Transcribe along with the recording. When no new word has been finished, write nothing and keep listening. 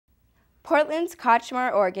Portland's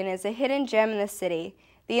Kotzschmar Organ is a hidden gem in the city.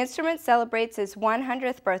 The instrument celebrates its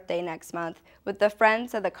 100th birthday next month, with the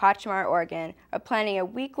Friends of the Kotzschmar Organ are planning a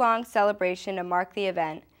week-long celebration to mark the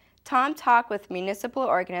event. Tom talked with Municipal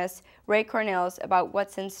Organist Ray Cornils about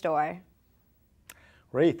what's in store.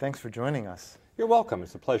 Ray, thanks for joining us. You're welcome.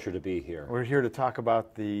 It's a pleasure to be here. We're here to talk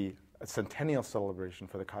about the centennial celebration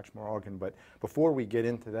for the Kotzschmar Organ, but before we get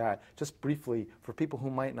into that, just briefly, for people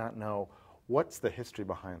who might not know, what's the history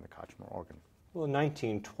behind the Kotzschmar Organ? Well, in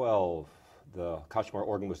 1912, the Kotzschmar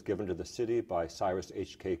Organ was given to the city by Cyrus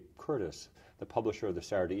H.K. Curtis, the publisher of the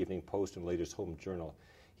Saturday Evening Post and Ladies' Home Journal.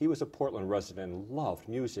 He was a Portland resident and loved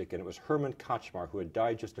music, and it was Herman Kotzschmar, who had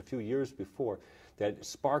died just a few years before, that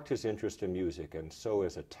sparked his interest in music. And so,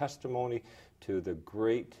 as a testimony to the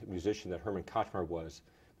great musician that Herman Kotzschmar was,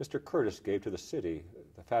 Mr. Curtis gave to the city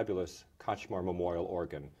the fabulous Kotzschmar Memorial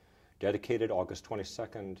Organ, dedicated August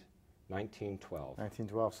 22nd, 1912.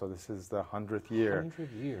 1912, so this is the 100th year.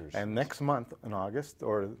 100 years. And next month in August,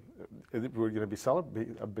 we're going to be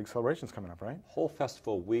a big celebration's coming up, right? Whole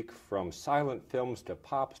festival week, from silent films to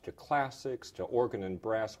pops to classics to organ and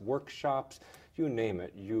brass workshops, you name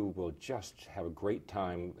it, you will just have a great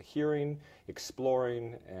time hearing,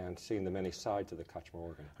 exploring, and seeing the many sides of the Kotzschmar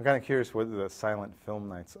Organ. I'm kind of curious what the silent film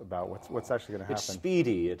night's about. What's actually going to happen? It's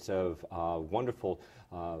speedy. It's a wonderful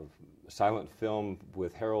silent film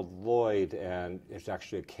with Harold Lloyd, and it's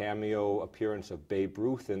actually a cameo appearance of Babe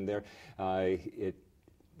Ruth in there.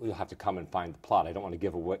 You'll have to come and find the plot. I don't want to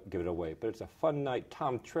give it away, but it's a fun night.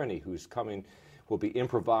 Tom Trenny, who's coming, will be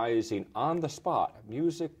improvising on the spot,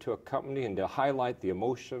 music to accompany and to highlight the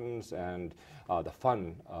emotions and the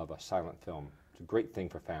fun of a silent film. It's a great thing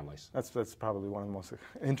for families. That's probably one of the most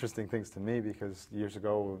interesting things to me, because years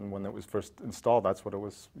ago when it was first installed, that's what it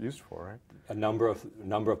was used for, right? A number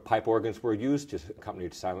of pipe organs were used to accompany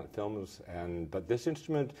silent films, but this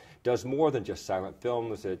instrument does more than just silent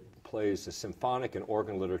films. It plays the symphonic and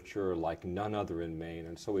organ literature like none other in Maine.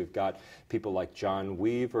 And so we've got people like John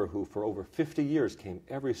Weaver, who for over 50 years came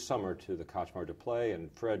every summer to the Kotzschmar to play, and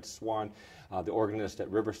Fred Swan, the organist at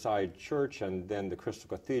Riverside Church, and then the Crystal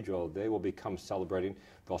Cathedral. They will become celebrating.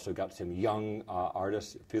 We've also got some young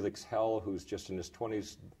artists, Felix Hell, who's just in his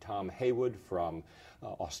 20s, Tom Haywood from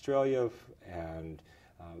Australia, and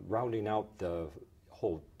rounding out the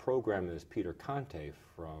whole program is Peter Conte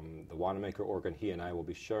from the Wanamaker Organ. He and I will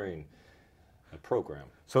be sharing a program.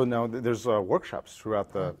 So now there's workshops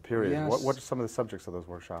throughout the period. Yes. What are some of the subjects of those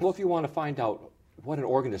workshops? Well, if you want to find out what an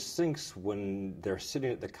organist thinks when they're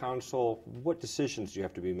sitting at the console, what decisions do you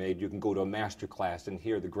have to be made, you can go to a master class and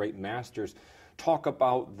hear the great masters talk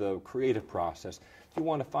about the creative process. If you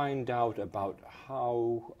want to find out about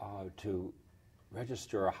how to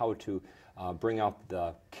register or how to bring out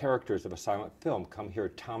the characters of a silent film, come hear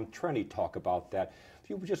Tom Trenny talk about that. If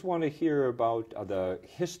you just want to hear about the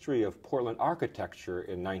history of Portland architecture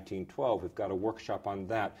in 1912, we've got a workshop on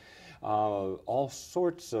that. All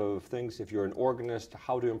sorts of things. If you're an organist,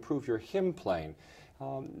 how to improve your hymn playing.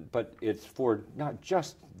 But it's for not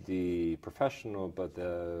just the professional, but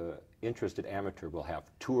the interested amateur. Will have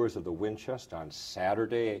tours of the Winchester on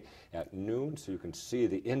Saturday at noon, so you can see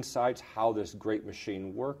the insides, how this great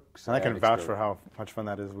machine works. And I can vouch for how much fun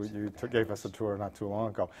that is. You gave us a tour not too long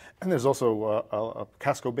ago. And there's also a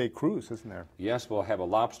Casco Bay cruise, isn't there? Yes, we'll have a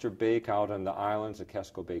lobster bake out on the islands, a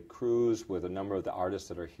Casco Bay cruise with a number of the artists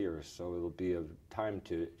that are here. So it'll be a time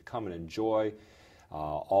to come and enjoy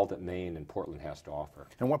all that Maine and Portland has to offer.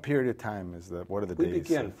 And what period of time is that? What are the days? We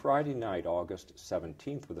begin Friday night, August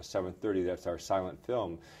 17th, with a 7:30. That's our silent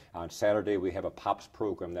film. On Saturday, we have a Pops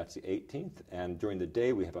program. That's the 18th. And during the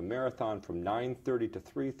day, we have a marathon from 9:30 to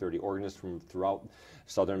 3:30. Organists from throughout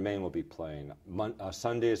southern Maine will be playing.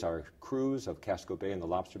 Sunday is our cruise of Casco Bay and the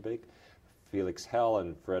Lobster Bake. Felix Hell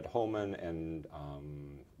and Fred Homan and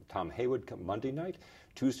Tom Haywood come Monday night.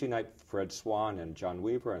 Tuesday night, Fred Swan and John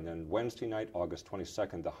Weaver, and then Wednesday night, August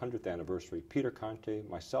 22nd, the 100th anniversary, Peter Conte,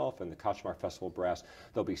 myself, and the Kotzschmar Festival Brass.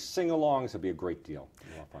 There'll be sing-alongs. It'll be a great deal.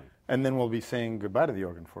 A lot of fun. And then we'll be saying goodbye to the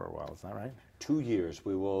organ for a while, is that right? 2 years.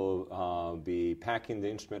 We will be packing the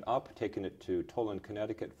instrument up, taking it to Toland,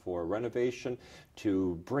 Connecticut for renovation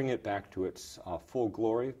to bring it back to its full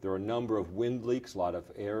glory. There are a number of wind leaks, a lot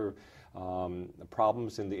of air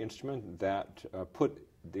problems in the instrument that put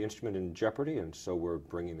the instrument in jeopardy, and so we're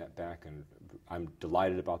bringing that back, and I'm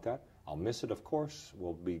delighted about that. I'll miss it, of course.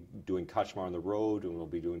 We'll be doing Kotzschmar on the road, and we'll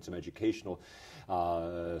be doing some educational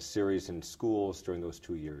series in schools during those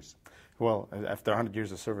 2 years. Well, after 100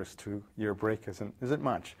 years of service, 2-year break isn't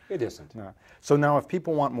much. It isn't. No. So now, if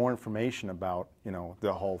people want more information about, you know,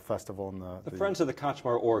 the whole festival and the Friends of the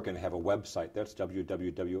Kotzschmar Organ have a website. That's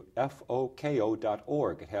www.foko.org.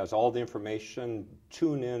 It has all the information.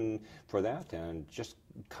 Tune in for that, and just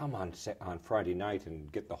come on Friday night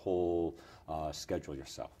and get the whole schedule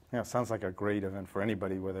yourself. Yeah, it sounds like a great event for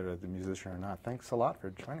anybody, whether they're a musician or not. Thanks a lot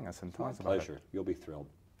for joining us and telling us about it. Pleasure. You'll be thrilled.